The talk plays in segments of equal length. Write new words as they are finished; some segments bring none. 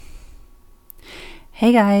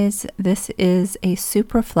Hey guys, this is a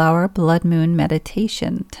Superflower Blood Moon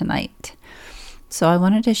meditation tonight. So I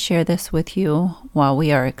wanted to share this with you while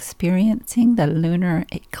we are experiencing the lunar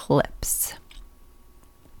eclipse.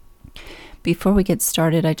 Before we get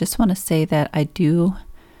started, I just want to say that I do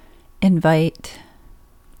invite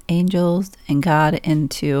angels and God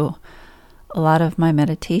into a lot of my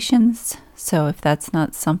meditations. So if that's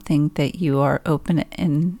not something that you are open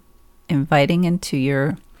in inviting into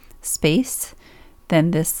your space,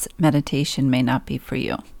 then this meditation may not be for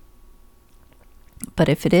you. But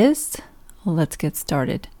if it is, let's get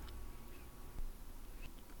started.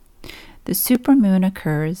 The supermoon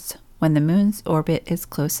occurs when the moon's orbit is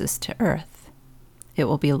closest to Earth. It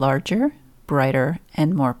will be larger, brighter,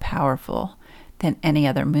 and more powerful than any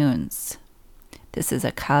other moons. This is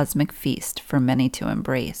a cosmic feast for many to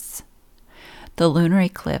embrace. The lunar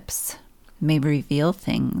eclipse may reveal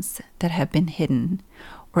things that have been hidden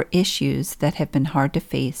or issues that have been hard to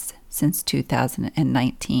face since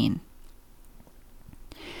 2019.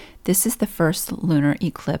 This is the first lunar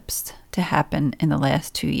eclipse to happen in the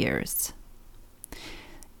last 2 years.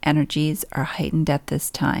 Energies are heightened at this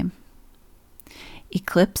time.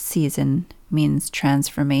 Eclipse season means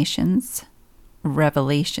transformations,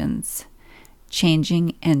 revelations,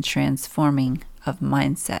 changing and transforming of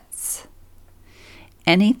mindsets.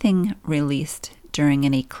 Anything released during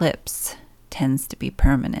an eclipse tends to be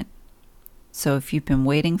permanent. So if you've been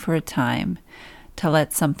waiting for a time to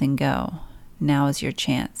let something go, now is your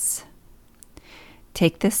chance.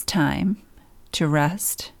 Take this time to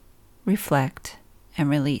rest, reflect, and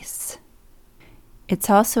release. It's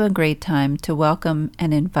also a great time to welcome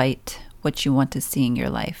and invite what you want to see in your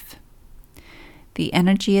life. The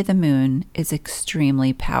energy of the moon is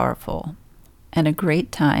extremely powerful and a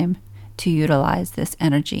great time to utilize this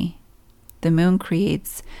energy. The moon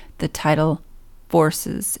creates the tidal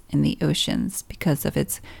forces in the oceans because of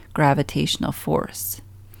its gravitational force.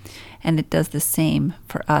 And it does the same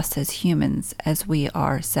for us as humans, as we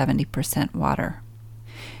are 70% water.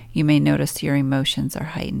 You may notice your emotions are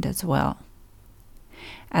heightened as well.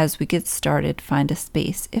 As we get started, find a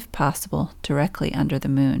space, if possible, directly under the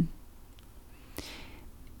moon.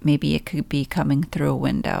 Maybe it could be coming through a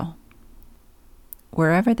window.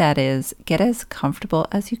 Wherever that is, get as comfortable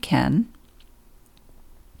as you can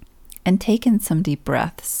and take in some deep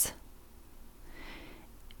breaths.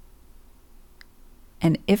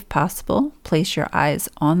 And if possible, place your eyes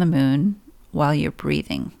on the moon while you're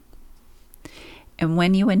breathing. And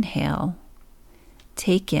when you inhale,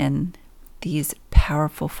 take in these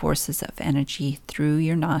powerful forces of energy through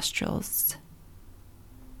your nostrils.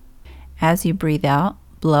 As you breathe out,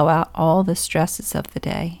 blow out all the stresses of the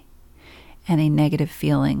day, any negative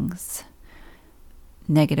feelings,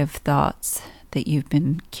 negative thoughts that you've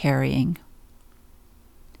been carrying.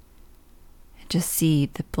 Just see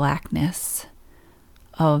the blackness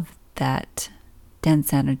of that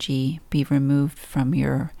dense energy be removed from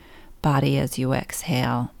your body as you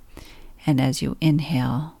exhale. And as you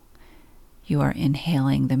inhale, you are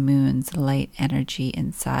inhaling the moon's light energy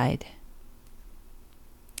inside.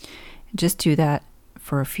 Just do that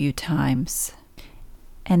for a few times.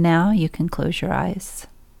 And now you can close your eyes.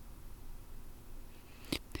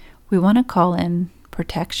 We want to call in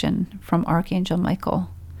protection from Archangel Michael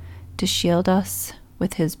to shield us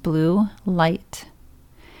with his blue light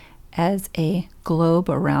as a globe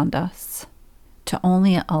around us, to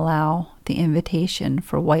only allow the invitation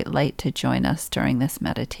for white light to join us during this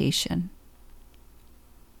meditation.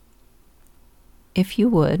 If you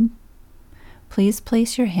would, please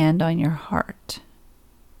place your hand on your heart.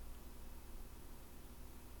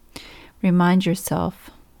 Remind yourself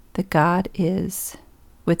that God is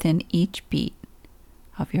within each beat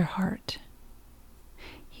of your heart.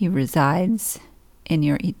 He resides in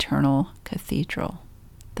your eternal cathedral,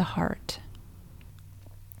 the heart.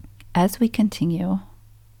 As we continue,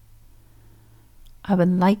 I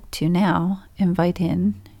would like to now invite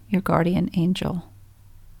in your guardian angel.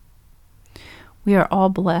 We are all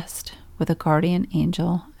blessed with a guardian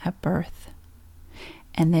angel at birth,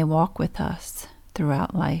 and they walk with us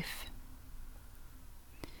throughout life.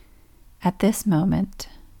 At this moment,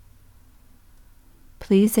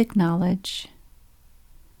 please acknowledge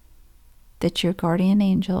that your guardian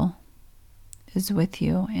angel is with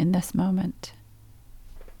you in this moment.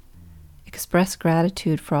 Express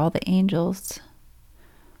gratitude for all the angels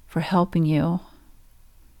for helping you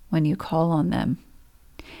when you call on them.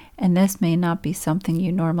 And this may not be something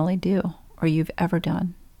you normally do or you've ever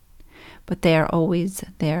done, but they are always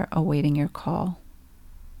there awaiting your call,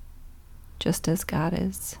 just as God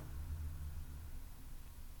is.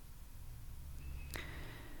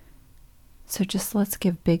 So just let's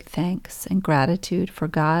give big thanks and gratitude for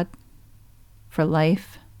God, for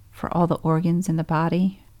life, for all the organs in the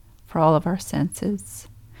body, for all of our senses,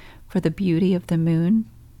 for the beauty of the moon,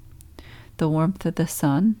 the warmth of the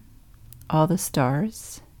sun, all the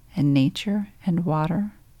stars, and nature and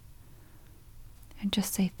water. And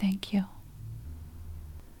just say thank you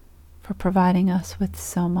for providing us with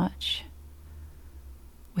so much,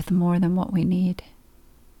 with more than what we need,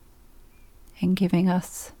 and giving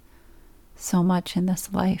us so much in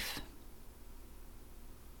this life.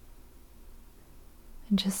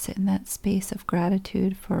 And just sit in that space of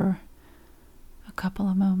gratitude for a couple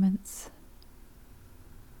of moments.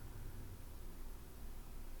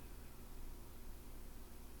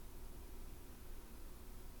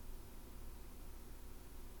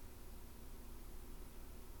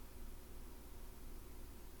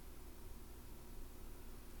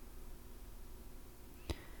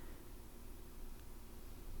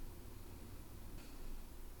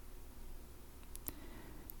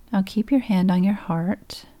 Now keep your hand on your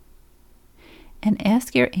heart and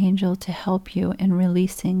ask your angel to help you in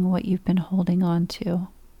releasing what you've been holding on to,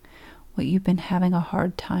 what you've been having a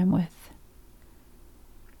hard time with.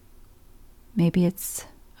 Maybe it's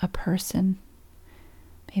a person,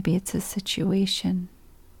 maybe it's a situation,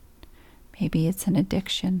 maybe it's an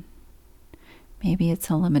addiction, maybe it's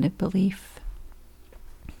a limited belief,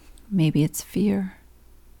 maybe it's fear,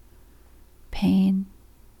 pain.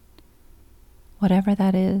 Whatever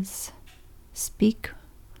that is, speak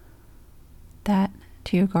that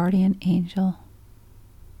to your guardian angel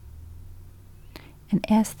and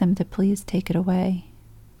ask them to please take it away.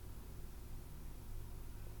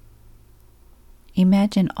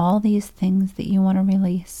 Imagine all these things that you want to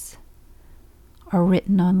release are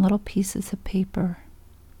written on little pieces of paper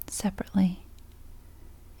separately,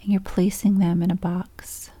 and you're placing them in a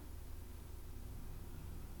box,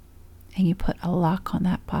 and you put a lock on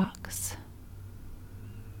that box.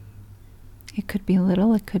 It could be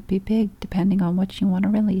little, it could be big, depending on what you want to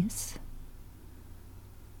release.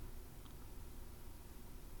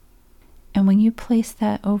 And when you place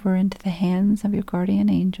that over into the hands of your guardian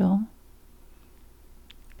angel,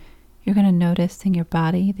 you're going to notice in your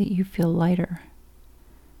body that you feel lighter,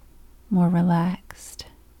 more relaxed.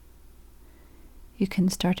 You can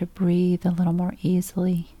start to breathe a little more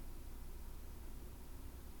easily.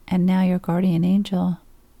 And now your guardian angel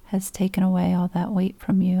has taken away all that weight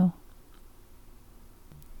from you.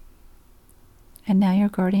 And now your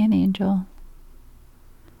guardian angel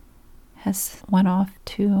has went off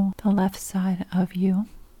to the left side of you.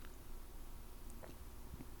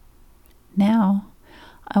 Now,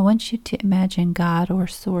 I want you to imagine God or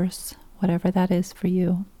Source, whatever that is for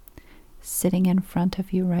you, sitting in front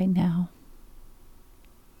of you right now.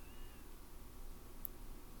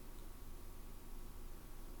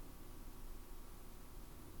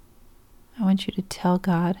 I want you to tell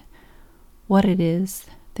God what it is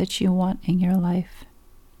that you want in your life.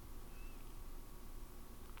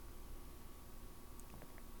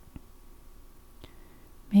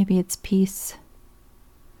 Maybe it's peace,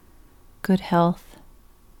 good health,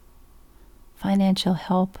 financial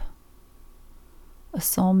help, a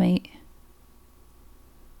soulmate,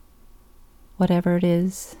 whatever it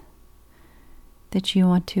is that you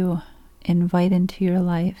want to invite into your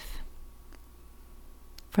life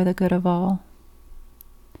for the good of all.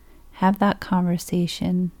 Have that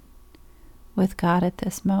conversation with God at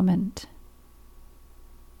this moment.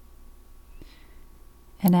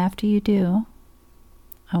 And after you do,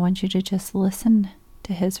 I want you to just listen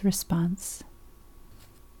to His response.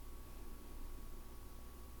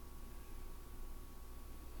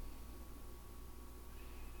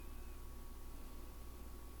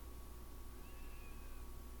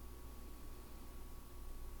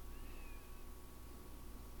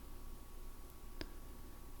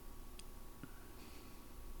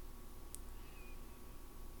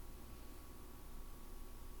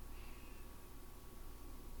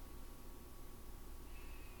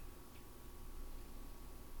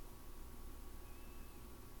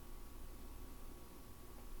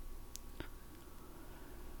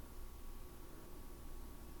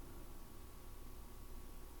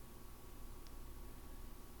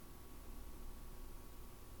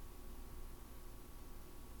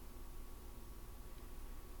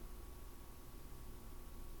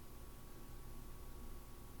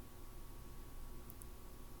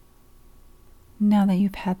 Now that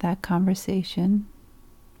you've had that conversation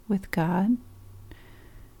with God,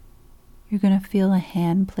 you're going to feel a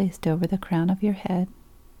hand placed over the crown of your head.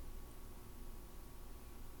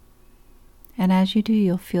 And as you do,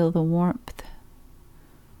 you'll feel the warmth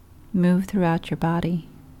move throughout your body.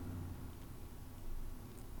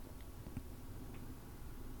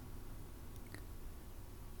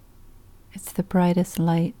 It's the brightest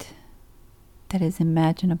light that is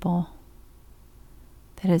imaginable,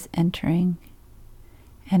 that is entering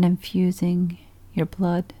and infusing your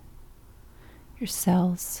blood, your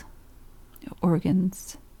cells, your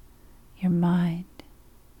organs, your mind.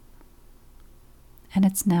 And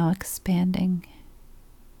it's now expanding.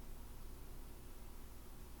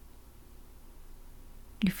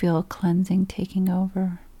 You feel a cleansing taking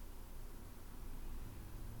over.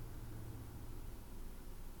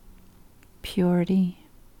 Purity,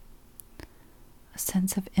 a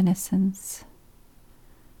sense of innocence.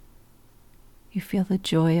 You feel the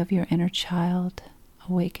joy of your inner child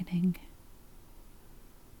awakening.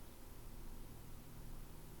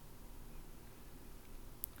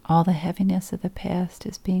 All the heaviness of the past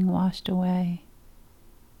is being washed away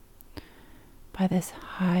by this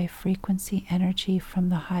high frequency energy from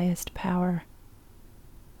the highest power.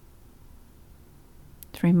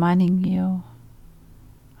 It's reminding you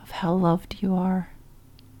of how loved you are,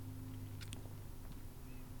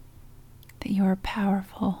 that you are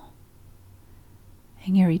powerful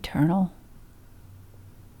and you're eternal.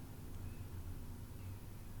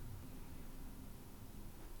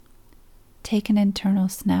 Take an internal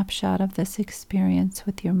snapshot of this experience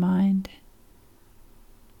with your mind,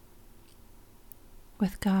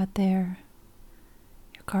 with God there,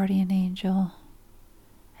 your guardian angel,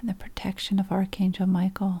 and the protection of Archangel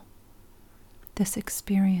Michael. This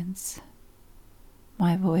experience,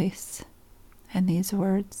 my voice, and these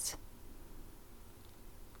words,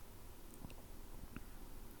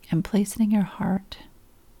 and place it in your heart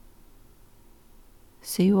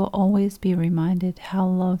so you will always be reminded how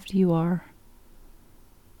loved you are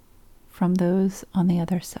from those on the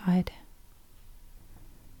other side.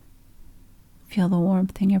 Feel the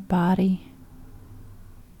warmth in your body.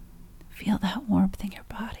 Feel that warmth in your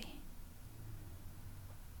body.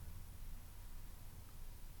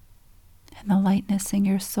 And the lightness in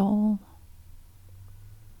your soul.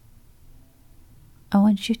 I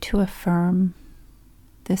want you to affirm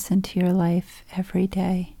this into your life every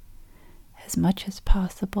day as much as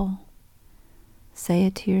possible. Say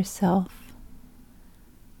it to yourself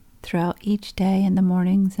throughout each day, in the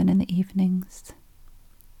mornings and in the evenings.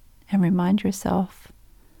 And remind yourself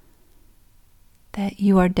that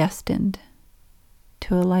you are destined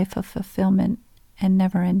to a life of fulfillment and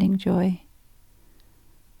never-ending joy.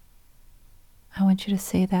 I want you to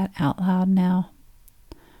say that out loud now.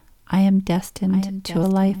 I am destined to a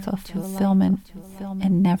life of fulfillment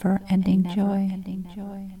and never-ending joy.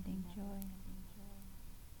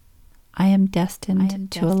 I am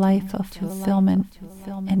destined to a life of fulfillment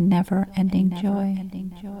and never-ending joy.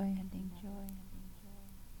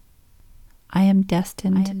 I am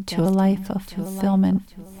destined to a life of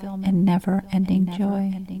fulfillment and never-ending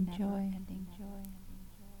joy.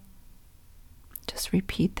 Just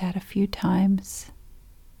repeat that a few times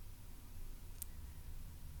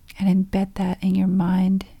and embed that in your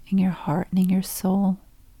mind, in your heart, and in your soul.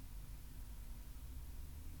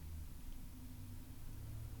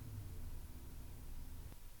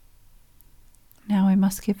 Now we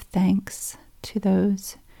must give thanks to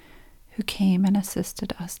those who came and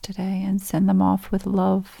assisted us today and send them off with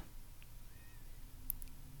love.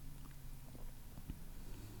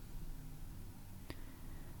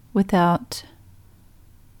 Without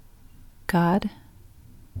God,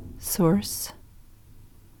 Source,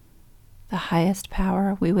 the highest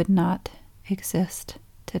power, we would not exist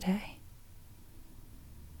today.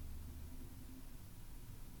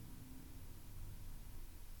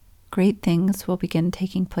 Great things will begin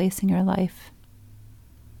taking place in your life.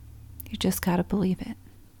 You just got to believe it.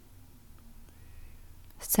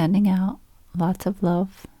 Sending out lots of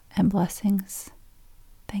love and blessings.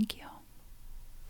 Thank you.